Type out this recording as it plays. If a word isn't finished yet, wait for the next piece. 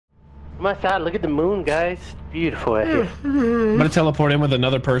Oh my god, look at the moon, guys. Beautiful out here. I'm gonna teleport in with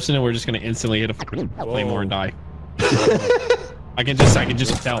another person, and we're just gonna instantly hit a claymore and die. I can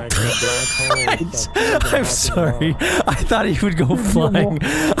just tell. I'm sorry. I thought he would go flying.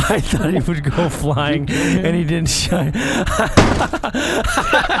 I thought he would go flying, and he didn't shine. No,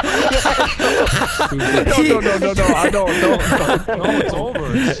 I don't. No, it's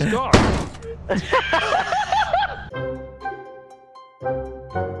over. Stop.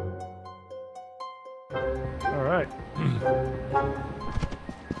 All right.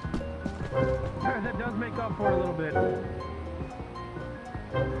 That does make up for it a little bit.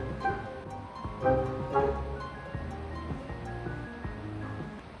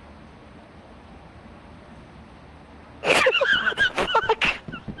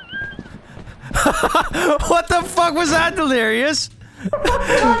 What the fuck was that, Delirious?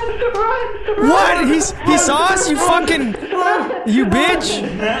 What? He saw us? You fucking... You bitch?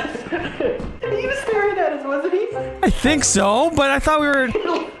 He was staring at us, wasn't he? I think so, but I thought we were...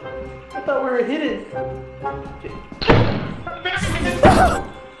 I thought we were hidden.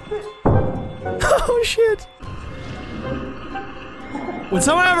 Oh shit. Would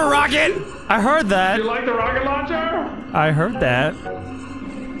someone have a rocket? I heard that. You like the rocket launcher? I heard that.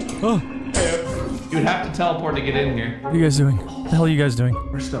 Oh. You'd have to teleport to get in here. What are you guys doing? What the hell are you guys doing?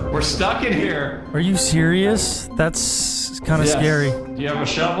 We're stuck in here. Are you serious? That's kind of scary. Do you have a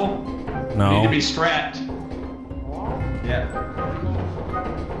shovel? No. You need to be strapped. Yeah.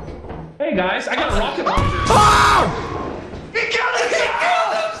 Hey guys, I got a rocket launcher. Oh! He killed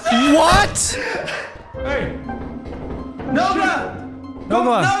himself! What? Hey. Nogla!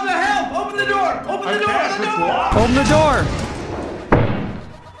 Nogla! Nogla, help! Open the door! Open the door! Open the door! Open the door!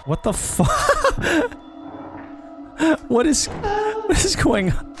 What the fuck? What is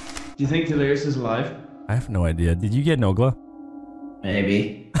going on? Do you think Delirious is alive? I have no idea. Did you get Nogla?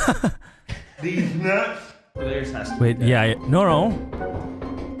 Maybe. These nuts. Delirious has to. Wait, yeah, no.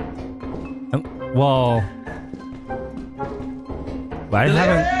 Well, I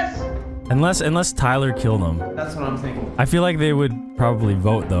haven't. Unless Tyler killed him. That's what I'm thinking. I feel like they would probably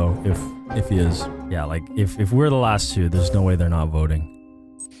vote though if he is. Yeah, like if we're the last two, there's no way they're not voting.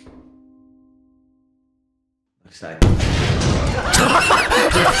 Looks like.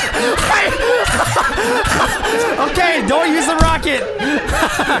 Okay, don't use the rocket.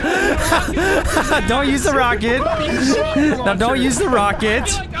 Don't use the rocket. Now don't use the rocket.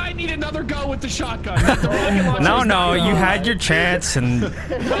 I need another go with the shotgun. No, you had your chance and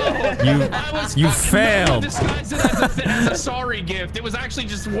you failed. Disguised it as a sorry gift. It was actually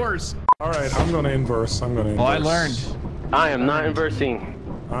just worse. All right, I'm gonna inverse. Well, I learned. I am not inversing.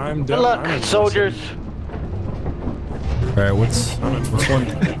 I'm Good luck, soldiers. All right, what's one?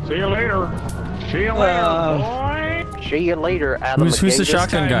 See you later. See you later, boy. See you later, Adam. Who's the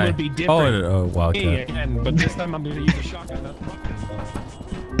shotgun guy? Oh, Wildcat. Again, but this time I'm gonna use a shotgun.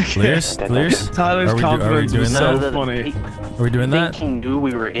 Delirious? Tyler's confidence was so funny. Are we doing that? Think he knew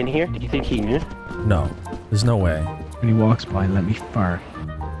we were in here? Did you think he knew? No, there's no way. When he walks by, let me fart.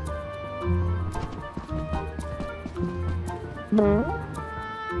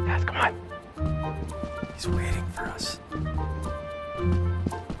 Guys, come on. He's waiting for us.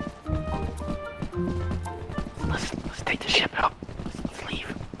 Let's take the ship out. Let's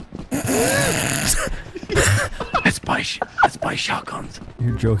leave. Let's buy shotguns.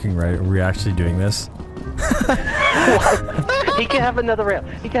 You're joking, right? Are we actually doing this? He can have another round.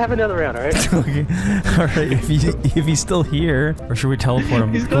 He can have another round, alright? Okay. Alright, if he's still here, or should we teleport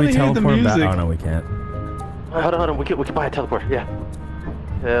him? Can we teleport him back? Oh no, we can't. Hold on. We can buy a teleport. Yeah.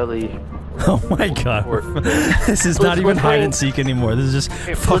 Oh my god. This is not even hide and seek anymore. This is just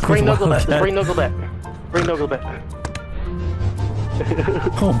fuck with Nogla back. Wildcat. Bring Nogla back. Bring Nogla back.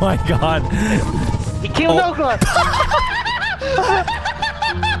 Oh my god. He killed Nogla!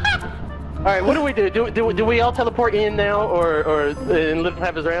 Alright, what do we do? Do we all teleport in now, or and let him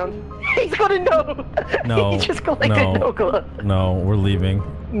have his round? He's gonna know! No. He just collected Nogla. No, we're leaving.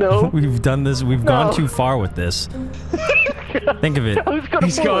 No. We've done this. We've gone too far with this. Think of it. Who's gonna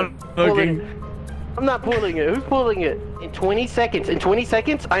pull it? Okay. I'm not pulling it. Who's pulling it? In 20 seconds. In 20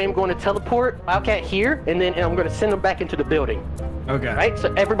 seconds, I am going to teleport Wildcat here, and then I'm going to send him back into the building. Okay. Right?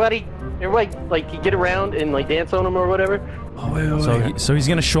 So everybody, like, you get around and like dance on him or whatever. Oh, wait. So he's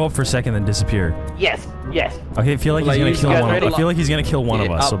gonna show up for a second, then disappear. Yes. Okay, I feel like he's gonna kill one. I feel like he's gonna kill one of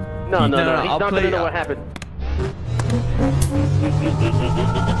us. So No. He's not gonna know what happened.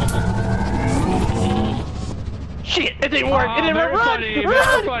 Shit! It didn't work. It didn't work. Run!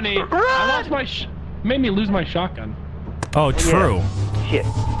 Very funny. I lost my made me lose my shotgun. Oh, true. Yeah. Shit.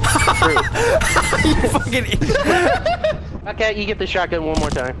 True. You fucking idiot. Okay, you get the shotgun one more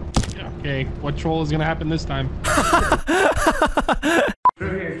time. Okay, what troll is gonna happen this time? Through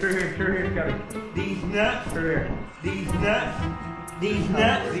here, got it. These nuts, through here. These nuts, these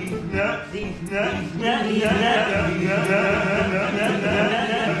nuts, these nuts, these nuts, these nuts, these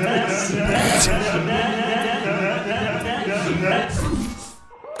nuts.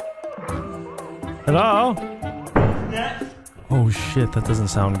 Hello? Oh shit, that doesn't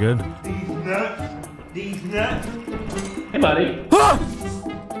sound good. These nuts, these nuts. Hey, buddy.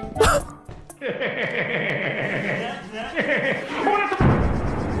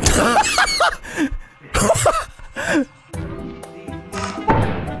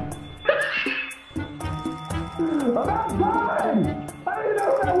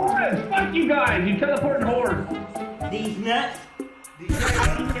 Fuck you guys, you teleporting whores. These nuts.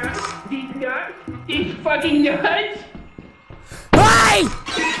 These nuts. These fucking nuts. Hey!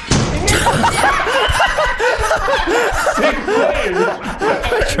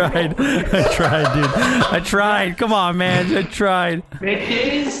 I tried, dude. I tried. Come on, man. I tried.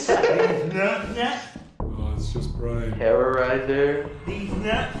 Bitches. Oh, it's just Brian. Terroriser. These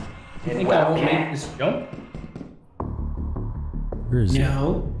nuts. You think I won't make this jump? Where is he?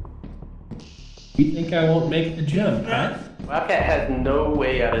 No. You think I won't make the jump, huh? Wildcat has no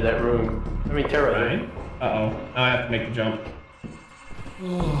way out of that room. I mean, Terroriser. Right. Uh-oh. Now I have to make the jump.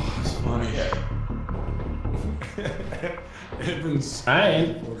 Oh, it's funny. Evan's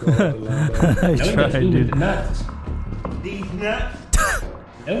Ryan. I tried, dude. The nuts. These nuts.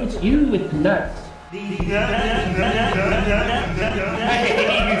 No, it's you with the nuts. These nuts. I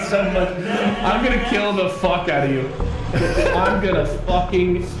hate you so much. I'm gonna kill the fuck out of you. I'm gonna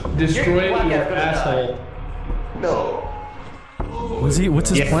fucking destroy your asshole. No. What's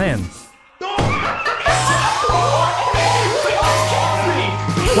his plan?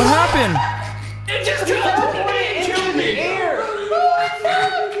 What happened? It just teleported into me.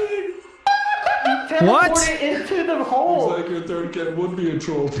 What? Into the hole. like your third cat would be a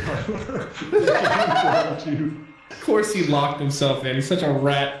troll, Tyler. Of course he locked himself in. He's such a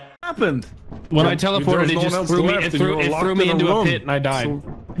rat. What happened? When I teleported, it just threw me into a pit and I died.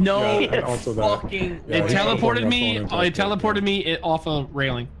 No It teleported me off a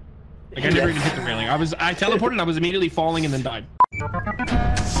railing. Like I never even hit the railing. I teleported and I was immediately falling and then died.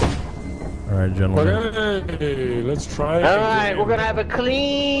 Alright, gentlemen. Hey, let's try it. Alright, we're gonna have a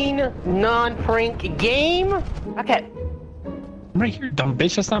clean, non-prank game. Okay. I'm right here, dumb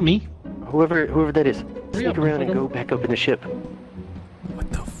bitch. That's not me. Whoever that is, Hurry sneak up, around and motherfucker. go back up in the ship. What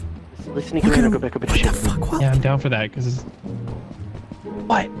the f- Let's sneak Look around at and him. go back up in the What ship. the fuck? What? Yeah, I'm down for that because.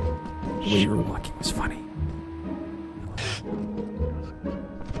 What? The way you were walking was funny.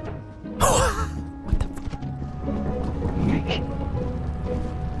 What the fuck?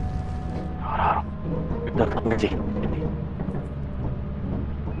 Hold on. Where is he?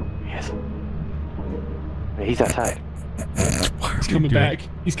 Yes. He's outside. He's coming back.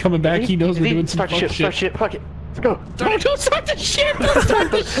 He's coming back. He knows we're doing some fuck shit. Start shit. Fuck it. Let's go. Don't start the shit. Don't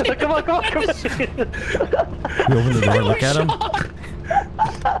start the shit. Come on. You open the door and look at him.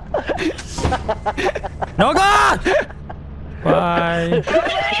 Nogla! Bye.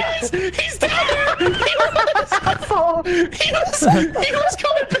 He's down there. He was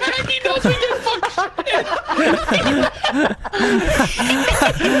coming back. He knows we get fucked shit.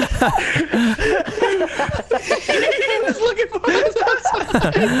 He was looking for us.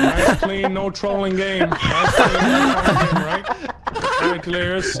 Nice, clean, no trolling game. Nice, clean, no trolling game, right? Very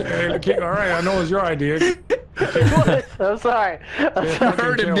clear. All right, I know it's your idea. I'm sorry. You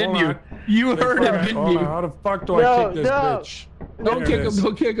heard him, didn't you? You heard him, didn't you? How the fuck do I kick this bitch? Don't kick him.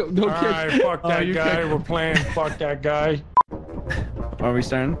 Don't kick him. Don't kick him. Alright, fuck that guy. We're playing fuck that guy. Are we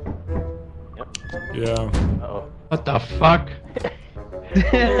starting? Yeah. Uh-oh. What the fuck?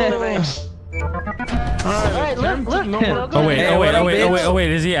 Alright, look. Oh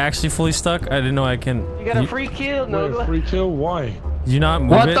wait, is he actually fully stuck? I didn't know I can. You got a free kill, Nogla. Free kill? Why? Did you not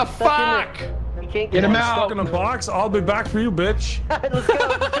move What it? the fuck? You can't Get him I'm out. stuck in a box. I'll be back for you, bitch.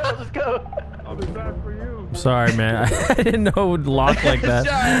 Let's go. I'll be back for you. Sorry, man. I didn't know it would lock like that.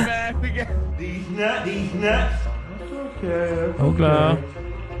 Sorry, man. We got... These nuts. These nuts. Okay. Nogla.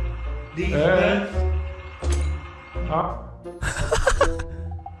 These nuts.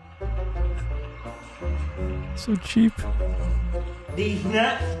 So cheap. These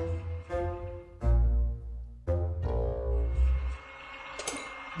nuts.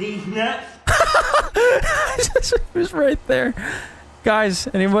 These nuts. It was right there. Guys,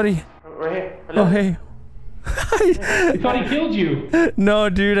 anybody? Right here. Oh, hey. I thought he killed you. No,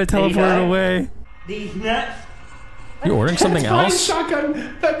 dude, I teleported away. These nuts. You ordering something Brian's else?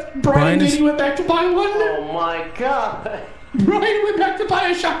 shotgun. That's Brian. Brian is- He went back to buy one. Oh my god. Brian went back to buy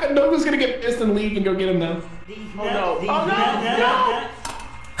a shotgun. Nogla's gonna get pissed and leave and go get him now. Oh no! Oh no!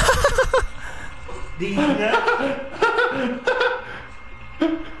 These nuts.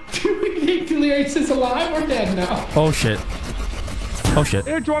 Do we think Delirious is alive or dead now? Oh shit. Oh shit.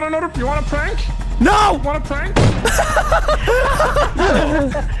 Hey, do you want another? You want a prank? No! You want a prank? I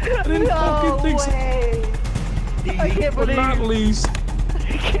didn't No fucking think so. way! I can't But believe. not least. I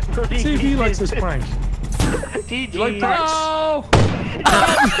can't believe. See if he likes did this prank. GG. You like pranks? No!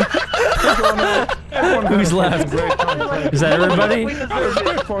 Who's left? Is that everybody? We That was deserve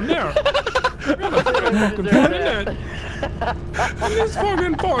great it. fun there. Fucking fun, isn't it? It's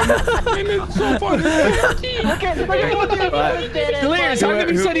fucking fun. And it's so fun. Delirious, how come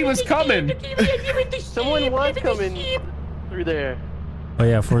you said he was coming? Someone was coming through there. Oh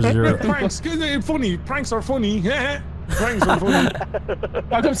yeah, 4-0. Pranks, funny. Pranks are funny. Pranks are funny.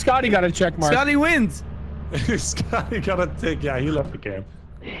 How come Scotty got a check mark? Scotty wins. Scotty got a tick. Yeah, he left the game.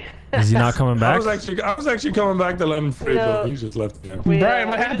 Is he not coming I back? was actually coming back to let him free, but he just left the game. Brian,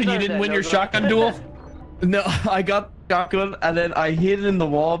 what happened? You didn't win your shotgun duel? No, I got shotgun and then I hid it in the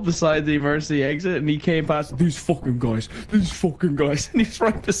wall beside the emergency exit, and he came past. These fucking guys, and he's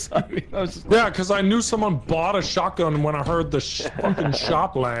right beside me. I was just, Yeah, because I knew someone bought a shotgun when I heard the fucking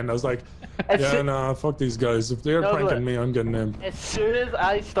shot land. I was like, yeah, nah, fuck these guys. If they're No, pranking look. me, I'm getting in. As soon as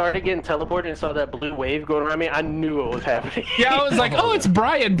I started getting teleported and saw that blue wave going around me, I knew what was happening. Yeah, I was like, oh, it's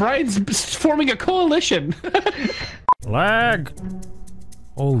Brian. Brian's forming a coalition. Lag.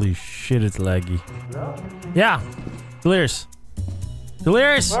 Holy shit, it's laggy. Yeah. Delirious.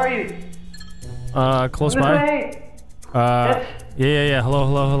 Delirious! Where are you? Close This by. way. Yeah.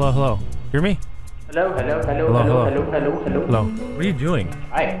 Hello. Hear me? Hello. Hello. What are you doing?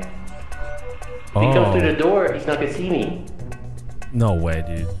 Hi. If he Oh. comes through the door, he's not gonna see me. No way,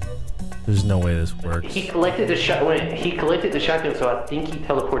 dude. There's no way this works. He collected the shotgun, so I think he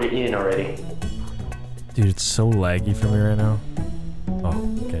teleported in already. Dude, it's so laggy for me right now.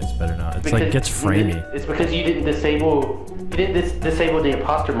 Oh, okay, it's better now. It's like gets framey. It's because you didn't disable. You didn't disable the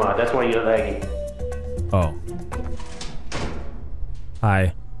imposter mod. That's why you're lagging. Oh.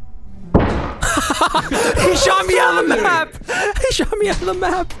 Hi. He shot me out of the map! He shot me out of the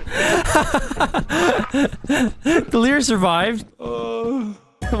map! Delirious survived.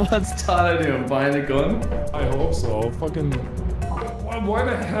 what's Tana doing? Buying a gun? I hope so. Fucking. Why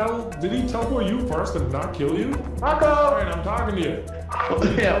the hell did he teleport you first and not kill you? Marco! Alright, I'm talking to you.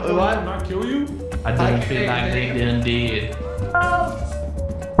 Yeah, Teleport what? and not kill you? I didn't feel like they did.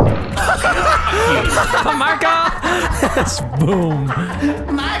 Marco! Yes, boom.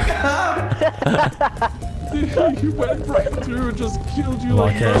 You went right through and just killed you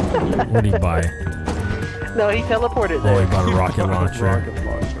like Wildcat, what did he buy? No, he teleported Oh, there. he bought a rocket launcher. rocket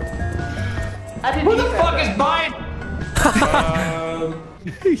launcher. Who the fuck is buying?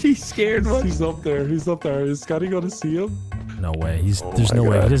 He's scared. What? He's up there. He's up there. Is Scotty gonna see him? No way. There's no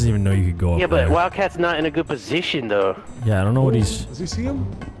way. He doesn't even know you could go up Yeah, but there. Wildcat's not in a good position though. Yeah, I don't know what he's. Does he see him?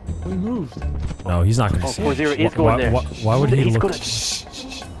 Oh, he moved. No, he's not gonna see. 4-0 is Why- going there. Why would he He's look? gonna- He's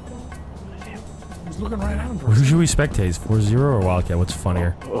looking right at him. Who should we spectate? 4-0 or Wildcat? What's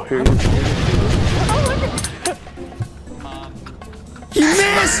funnier? Oh, here he is. He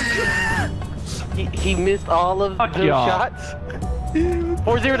missed! He missed all of the y'all. shots.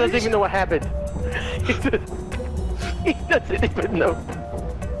 4-0 doesn't even know what happened. He doesn't even know.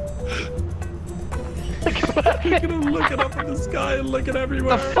 Look at him looking up in the sky and looking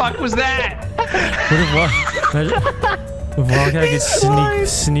everywhere. The fuck was that? What if Wildcat could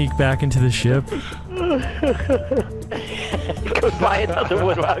sneak back into the ship? Go buy another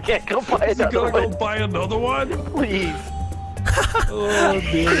one, Wildcat. Go buy Is he another gonna one, go buy another one? please. Oh,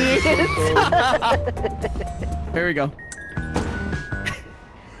 dude. Here we go.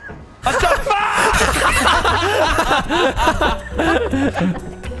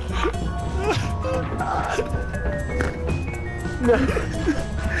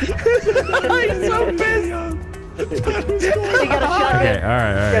 He's so pissed. He got a shotgun. Okay,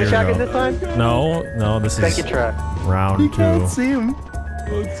 alright, Got a here we shotgun go. this time? No, this is Second try. round 2. See him.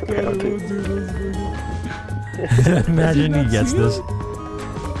 Let's go, dude. Imagine he gets this.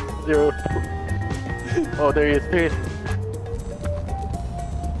 0. Oh, there he is. There he is.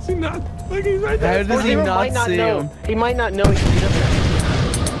 Is he not? Look, he's right there. How does he 4-0 not might not see know. him? He might not know he's up there.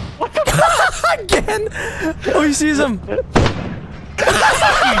 What the fuck? Again! Oh, he sees him! He's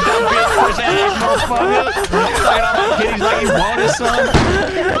like he wanted some.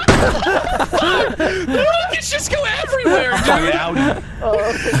 Rockets just go everywhere. fucking Audi.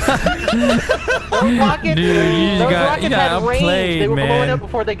 Those rockets, Dude, you those got rockets had range. outplayed, They were blowing man. up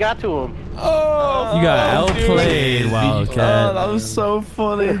before they got to him. Oh, You got outplayed, oh, Wildcat. that was so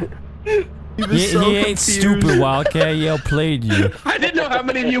funny. He was He, so he ain't confused. stupid, Wildcat. He outplayed you. I didn't know how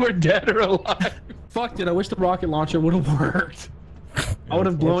many of you were dead or alive. Fuck it, I wish the rocket launcher would have worked. I would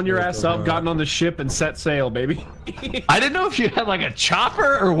have blown your ass up, gotten on the ship, and set sail, baby. I didn't know if you had like a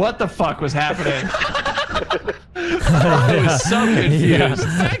chopper or what the fuck was happening. I was so confused. Yeah. The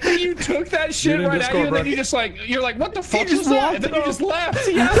fact that you took that shit didn't right just at go you, and then back. you just like, you're like, what the fuck just is that? And walked then you just left.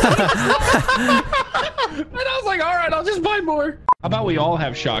 Yeah. And I was like, all right, I'll just buy more. How about we all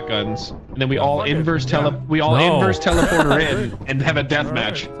have shotguns, and then we all inverse teleporter in and have a death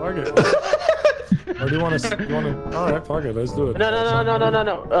match. Fuck it. Or do you want to? All right, fuck it. Let's do it.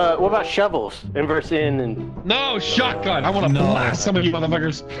 No. What about shovels? Inverse in and. No, shotgun. I want to blast some of you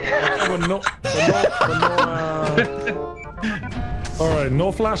motherfuckers. All right,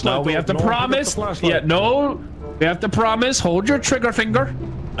 no flashlight. No, we have to promise. Flashlight. Yeah, no, we have to promise. Hold your trigger finger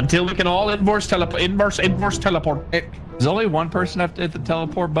until we can all inverse teleport. Does only one person have to hit the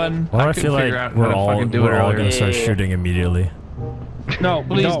teleport button? Well, I couldn't feel figure like out how we're to all fucking do it earlier. gonna start Yeah. shooting immediately. No,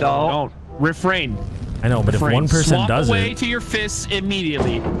 Please don't. Refrain. I know, but if Refrain. one person Swap does away it, to your fists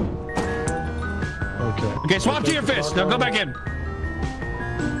immediately. Okay. Okay, swap to your fists. Now go back in.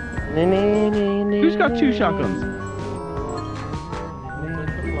 Who's got 2 shotguns?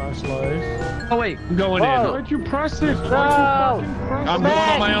 Flashlight. Oh wait, I'm going in. Why'd you press it? No! I'm going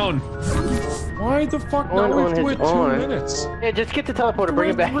on my own. Why the fuck? On Now we have to his wait 2 own. minutes. Yeah, just get the teleporter.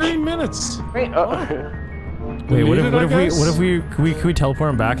 Bring it back. 3 minutes. Wait, wait, what Deleted, I guess? if we can we teleport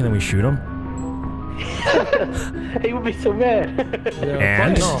him back and then we shoot him? he would be so mad.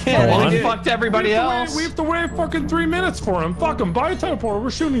 And No, go Well, on. we fucked everybody else. We have to wait fucking 3 minutes for him. Fuck him. Buy a teleporter. We're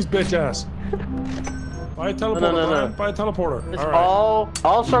shooting these bitch ass. Buy a teleporter. No. Brian. Buy a teleporter. Just All right.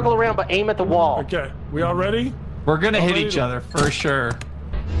 all circle around, but aim at the wall. Okay. We all ready? We're gonna hit Already? each other for sure.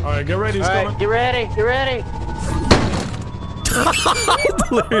 All right. Get ready. He's All right, coming. get ready. Get ready.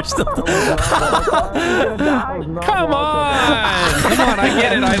 Come on, I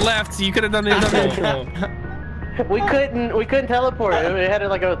get it. I left. You could have done the intro. We couldn't teleport. It had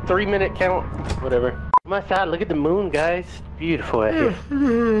like a 3-minute count. Whatever. Come outside. Look at the moon, guys. Beautiful out here.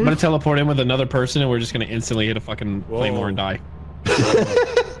 I'm gonna teleport in with another person, and we're just gonna instantly hit a fucking claymore and die.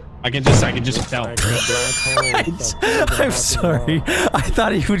 I can just tell. I'm sorry. I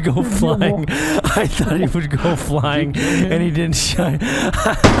thought he would go flying. And he didn't shine. No.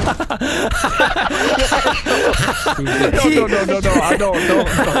 I don't. No,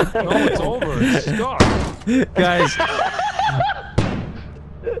 it's over. It's stuck. Guys.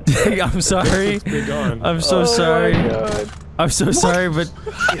 I'm sorry. Be gone. I'm so sorry. I'm so sorry, but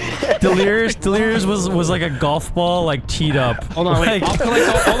Delirious was like a golf ball, like teed up. Hold on, wait. Like-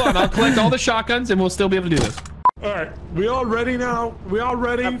 I'll collect all the shotguns, and we'll still be able to do this. All right. We all ready now? We all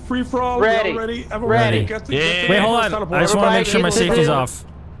ready? Free for all? Ready. We all ready? Everyone Ready. Get the Wait, hold on. teleport. I just want to make sure my Everybody safety's in. off.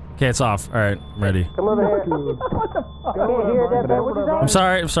 Okay, it's off. All right, I'm ready. Come over here. Can't hear that, man. What is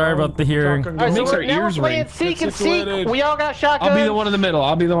that? I'm sorry about the hearing. Shotgun All right, go. Makes so our now we're ears playing ring. seek and Get situated. seek. We all got shotguns. I'll be the one in the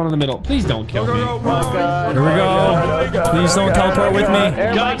middle. Please don't kill Go, me. go, go. Here we go. Please don't teleport with me.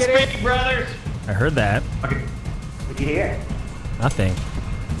 Everybody get in. brothers. I heard that. What'd you hear? Nothing.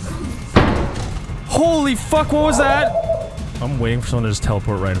 Holy fuck, what was that? I'm waiting for someone to just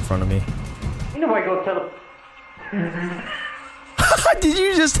teleport right in front of me. You know I go tell. Did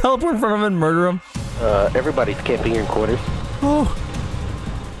you just teleport in front of him and murder him? Everybody's camping in quarters. Oh.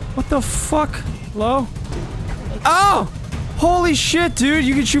 What the fuck? Hello? Oh! Holy shit, dude.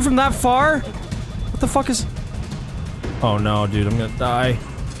 You can shoot from that far? What the fuck is... Oh no, dude. I'm gonna die.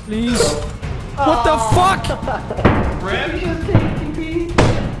 Please. What the fuck?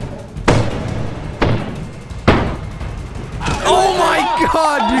 Oh my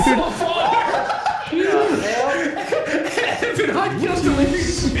god, dude. I just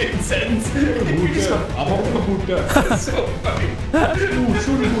delirious mid-sentence. That's so funny. We got a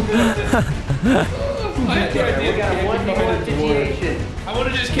 1v1 situation. I want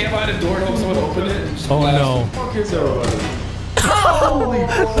to just camp by the door and hope someone open it. And just Oh blast no. Fuck is everybody?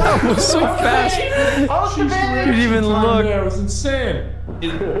 That was so fast. You didn't even look. That was insane.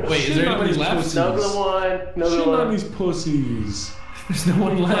 Wait, is there anybody left? Nogla one. Nogla Shit on one. these pussies. There's no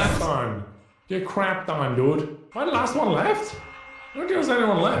one left. Crapped on. Get crapped on, dude. Am I the last one left? I don't think there's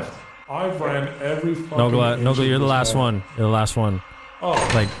anyone left. I've ran every fucking Nogla, inch Nogla, of you're the this last map. one. You're the last one.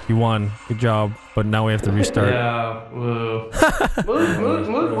 Oh. Like, you won. Good job. But now we have to restart. Yeah, woo.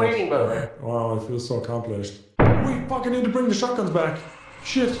 Move waiting mode. Wow, I feel so accomplished. We fucking need to bring the shotguns back.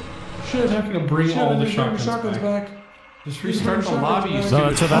 Shit. I'm not gonna bring Shit, all I the need to bring shotguns back. back. Just restart the lobby. You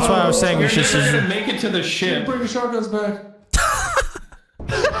No, that's why I was saying we should never gonna make it to the ship. Bring the shotguns back.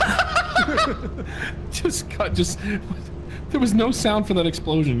 Just. There was no sound for that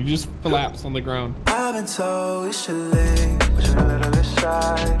explosion. You just collapsed on the ground. I've been told we should leave, but you let it shine.